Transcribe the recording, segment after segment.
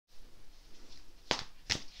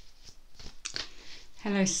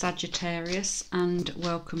Hello Sagittarius, and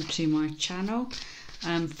welcome to my channel.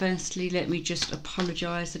 Firstly, let me just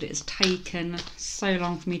apologise that it's taken so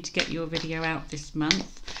long for me to get your video out this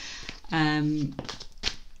month. I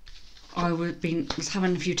was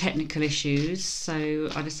having a few technical issues, so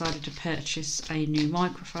I decided to purchase a new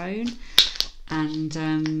microphone, and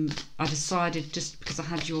I decided, just because I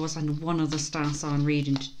had yours and one other star sign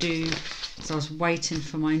reading to do, so I was waiting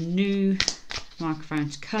for my new microphone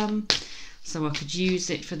to come so I could use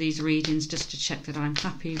it for these readings, just to check that I'm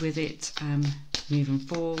happy with it moving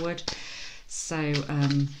forward. So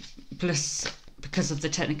plus, because of the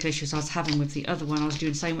technical issues I was having with the other one, I was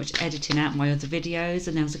doing so much editing out my other videos,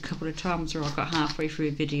 and there was a couple of times where I got halfway through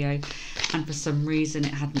a video and for some reason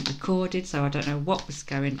it hadn't recorded, so I don't know what was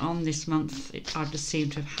going on this month. I just seem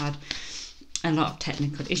to have had a lot of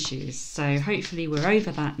technical issues, so hopefully we're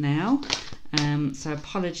over that now. So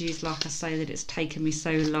apologies, like I say, that it's taken me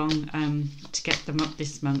so long to get them up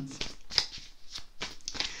this month.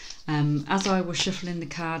 As I was shuffling the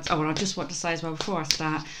cards, and I just want to say as well before I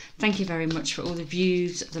start, thank you very much for all the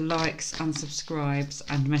views, the likes and subscribes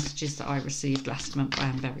and messages that I received last month. I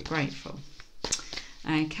am very grateful.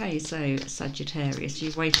 Okay, so Sagittarius,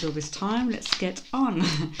 you've waited all this time, let's get on.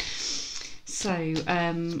 So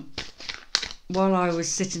while I was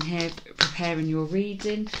sitting here preparing your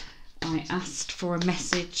reading, I asked for a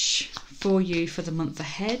message for you for the month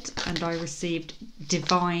ahead, and I received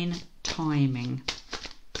divine timing.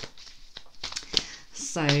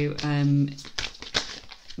 So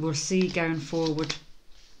we'll see going forward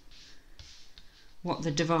what the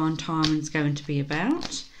divine timing is going to be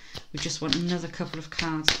about. We just want another couple of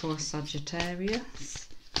cards for Sagittarius.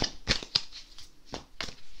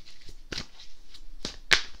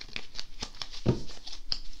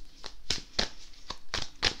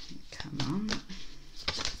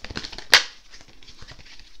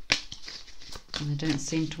 And they don't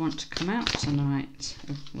seem to want to come out tonight.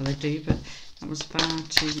 Well, they do, but that was far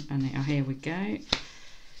too... And here we go.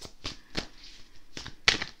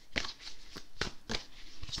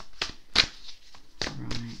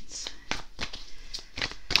 Right.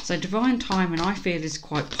 So divine timing, I feel, is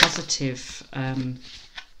quite positive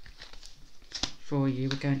for you.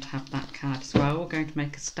 We're going to have that card as well. We're going to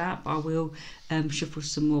make a start, but I will shuffle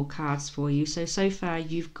some more cards for you. So far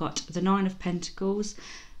you've got the Nine of Pentacles,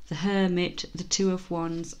 the Hermit, the Two of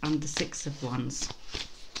Wands and the Six of Wands.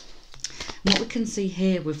 And what we can see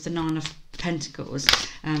here with the Nine of Pentacles,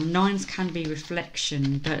 nines can be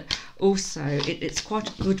reflection, but also it's quite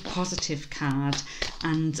a good positive card,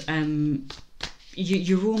 and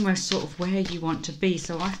you're almost sort of where you want to be.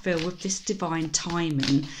 So I feel with this divine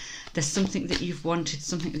timing, there's something that you've wanted,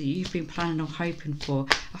 something that you've been planning or hoping for.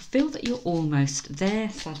 I feel that you're almost there,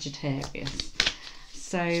 Sagittarius.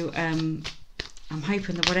 So I'm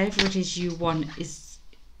hoping that whatever it is you want,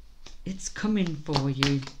 it's coming for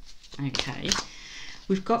you. Okay,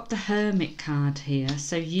 we've got the Hermit card here.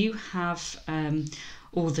 So you have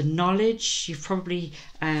all the knowledge. You've probably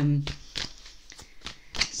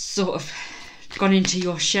sort of gone into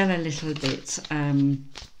your shell a little bit,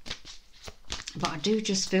 but I do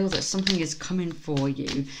just feel that something is coming for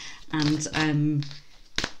you, and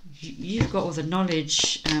you've got all the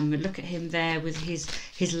knowledge. Look at him there with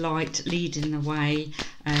his light leading the way.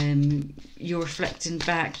 You're reflecting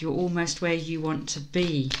back. You're almost where you want to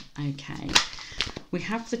be. Okay, we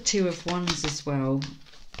have the Two of Wands as well.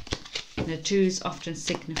 The twos often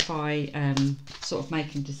signify sort of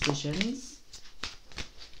making decisions,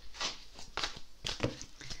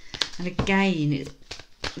 and again,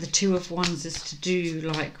 the Two of Wands is to do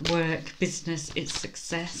like work, business, it's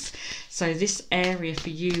success. So this area for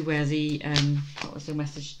you where the what was the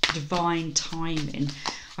message, divine timing,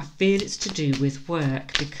 I feel it's to do with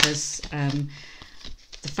work, because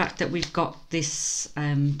the fact that we've got this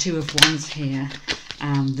Two of Wands here,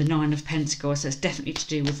 the Nine of Pentacles, so it's definitely to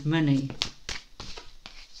do with money.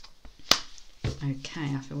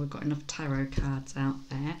 Okay, I feel we've got enough tarot cards out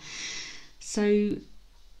there. So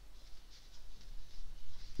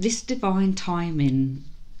this divine timing,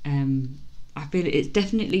 I feel it's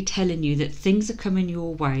definitely telling you that things are coming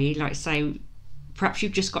your way. Like, say, perhaps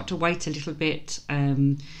you've just got to wait a little bit,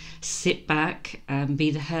 sit back, be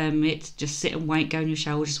the hermit, just sit and wait, go on your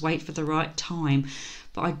shoulders, wait for the right time.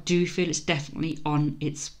 But I do feel it's definitely on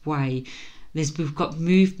its way. We've got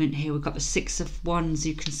movement here. We've got the Six of Wands.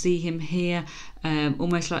 You can see him here,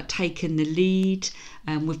 almost like taking the lead,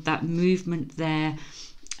 with that movement there.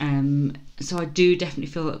 So I do definitely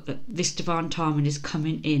feel that this divine timing is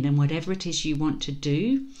coming in, and whatever it is you want to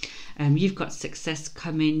do, you've got success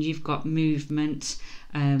coming, you've got movement.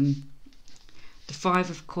 the Five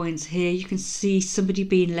of Coins here, you can see somebody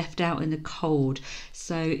being left out in the cold.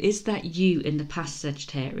 So is that you in the past,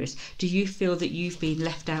 Sagittarius? Do you feel that you've been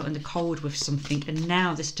left out in the cold with something, and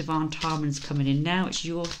now this divine timing's coming in? Now it's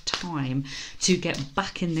your time to get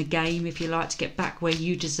back in the game, if you like, to get back where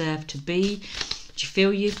you deserve to be. Do you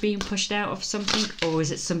feel you've been pushed out of something, or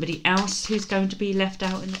is it somebody else who's going to be left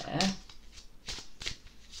out in there?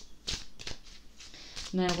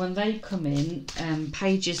 Now, when they come in,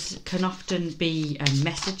 pages can often be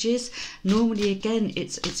messages. Normally, again,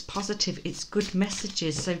 it's positive, it's good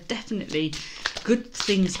messages. So definitely good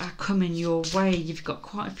things are coming your way. You've got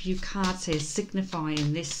quite a few cards here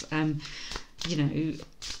signifying this, you know,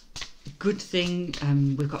 good thing.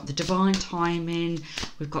 We've got the divine timing,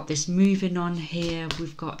 we've got this moving on here,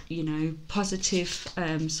 we've got, you know, positive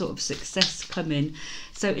sort of success coming.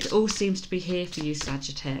 So it all seems to be here for you,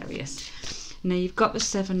 Sagittarius. Now you've got the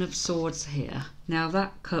Seven of Swords here. Now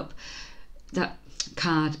that cup, that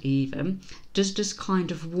card even, does just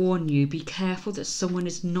kind of warn you, be careful that someone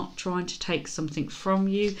is not trying to take something from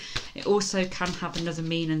you. It also can have another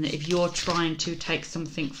meaning that if you're trying to take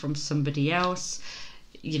something from somebody else,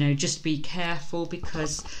 you know, just be careful,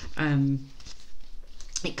 because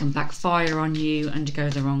it can backfire on you and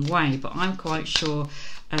go the wrong way. But I'm quite sure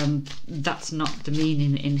that's not the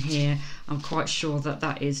meaning in here. I'm quite sure that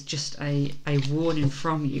that is just a warning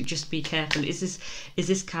from you. Just be careful. Is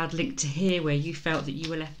this card linked to here where you felt that you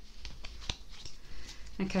were left?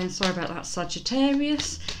 Okay, sorry about that,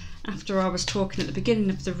 Sagittarius. After I was talking at the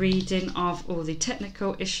beginning of the reading of all the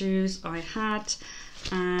technical issues I had,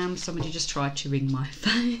 somebody just tried to ring my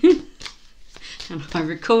phone. And I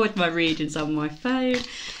record my readings on my phone,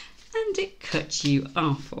 and it cut you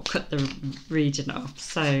off, or cut the reading off.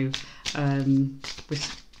 So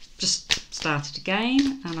we've just started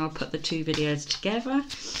again, and I'll put the two videos together,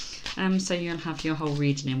 so you'll have your whole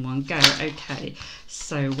reading in one go. Okay,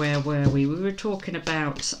 so where were we? We were talking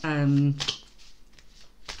about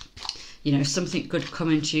you know, something good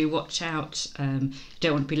coming to you. Watch out. You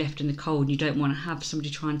don't want to be left in the cold. You don't want to have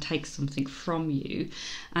somebody try and take something from you.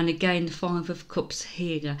 And again, the Five of Cups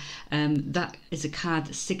here, that is a card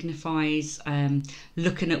that signifies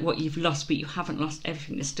looking at what you've lost, but you haven't lost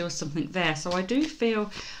everything. There's still something there. So I do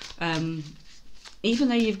feel, even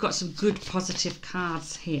though you've got some good positive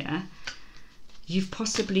cards here, you've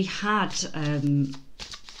possibly had,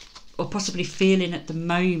 or possibly feeling at the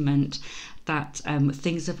moment, that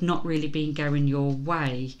things have not really been going your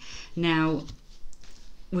way. Now,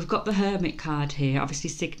 we've got the Hermit card here, obviously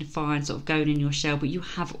signifying sort of going in your shell, but you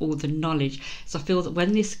have all the knowledge. So I feel that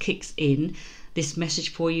when this kicks in, this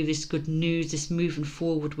message for you, this good news, this moving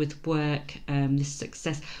forward with work, this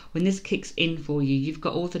success, when this kicks in for you, you've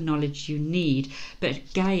got all the knowledge you need. But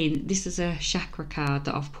again, this is a chakra card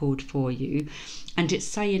that I've pulled for you, and it's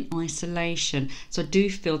saying isolation. So I do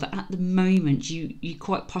feel that at the moment you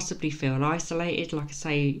quite possibly feel isolated, like I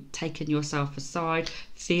say, taking yourself aside,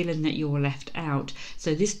 feeling that you're left out.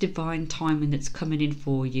 So this divine timing that's coming in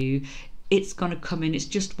for you, it's going to come in. It's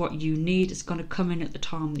just what you need. It's going to come in at the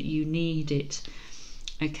time that you need it.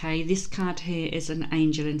 Okay, this card here is an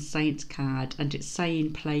Angel and Saint card, and it's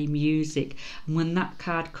saying play music. And when that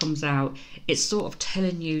card comes out, it's sort of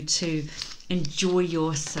telling you to enjoy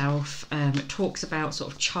yourself. It talks about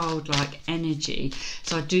sort of childlike energy.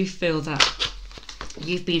 So I do feel that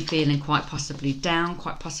you've been feeling quite possibly down,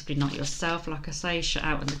 quite possibly not yourself, like I say, shut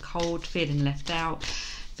out in the cold, feeling left out,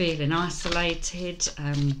 feeling isolated.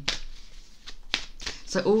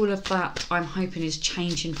 So all of that, I'm hoping, is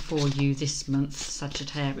changing for you this month,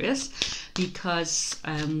 Sagittarius, because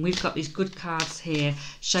we've got these good cards here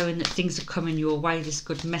showing that things are coming your way, this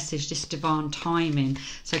good message, this divine timing.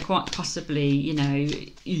 So quite possibly, you know,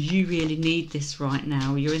 you really need this right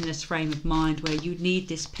now. You're in this frame of mind where you need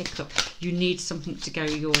this pickup. You need something to go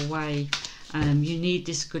your way. You need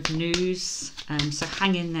this good news. So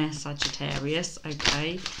hang in there, Sagittarius.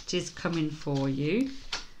 Okay, it is coming for you.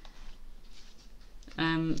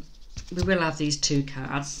 We will have these two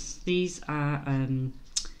cards. These are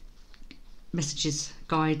messages,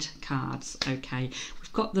 guide cards. Okay,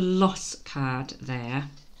 we've got the loss card there.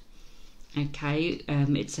 Okay,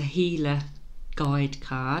 it's a healer guide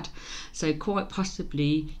card. So quite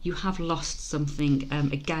possibly you have lost something.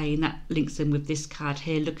 Again, that links in with this card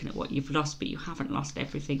here, looking at what you've lost, but you haven't lost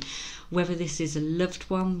everything. Whether this is a loved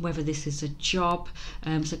one, whether this is a job,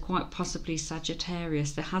 so quite possibly,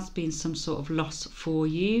 Sagittarius, there has been some sort of loss for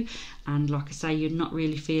you, and like I say, you're not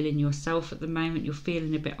really feeling yourself at the moment. You're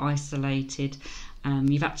feeling a bit isolated.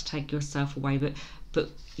 You've had to take yourself away, but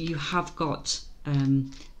you have got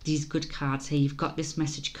these good cards here. You've got this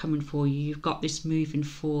message coming for you. You've got this moving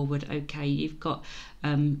forward. Okay, you've got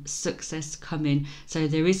success coming. So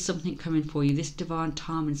there is something coming for you. This divine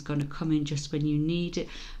timing is going to come in just when you need it.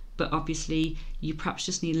 But obviously, you perhaps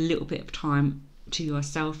just need a little bit of time to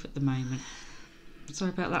yourself at the moment.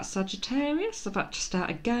 Sorry about that, Sagittarius. I've had to start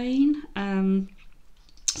again.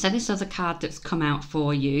 So this other card that's come out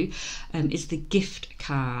for you is the gift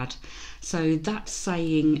card. So that's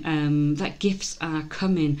saying that gifts are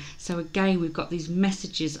coming. So again, we've got these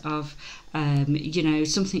messages of, you know,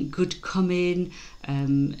 something good coming,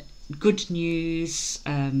 good news,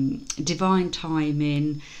 divine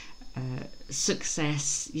timing,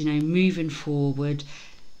 success, you know, moving forward.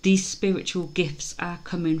 These spiritual gifts are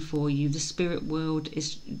coming for you. The spirit world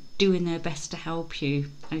is doing their best to help you.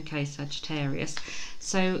 Okay, Sagittarius.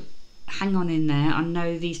 So hang on in there. I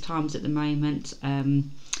know these times at the moment,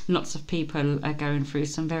 lots of people are going through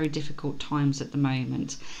some very difficult times at the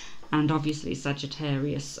moment. And obviously,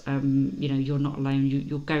 Sagittarius, you know, you're not alone.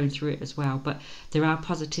 You're going through it as well. But there are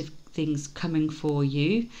positive things coming for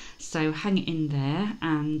you. So hang in there,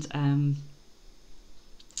 and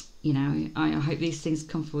you know, I hope these things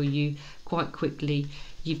come for you quite quickly.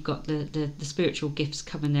 You've got the spiritual gifts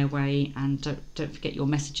coming their way, and don't forget your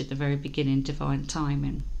message at the very beginning, divine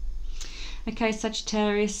timing. Okay,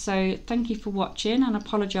 Sagittarius, so thank you for watching, and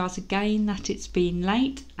apologise again that it's been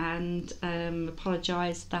late, and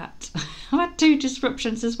apologise that I've had 2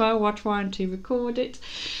 disruptions as well while trying to record it.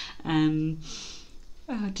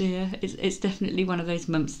 Oh dear, it's definitely one of those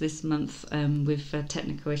months this month with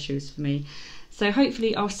technical issues for me. So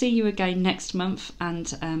hopefully I'll see you again next month, and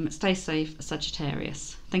stay safe,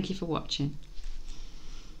 Sagittarius. Thank you for watching.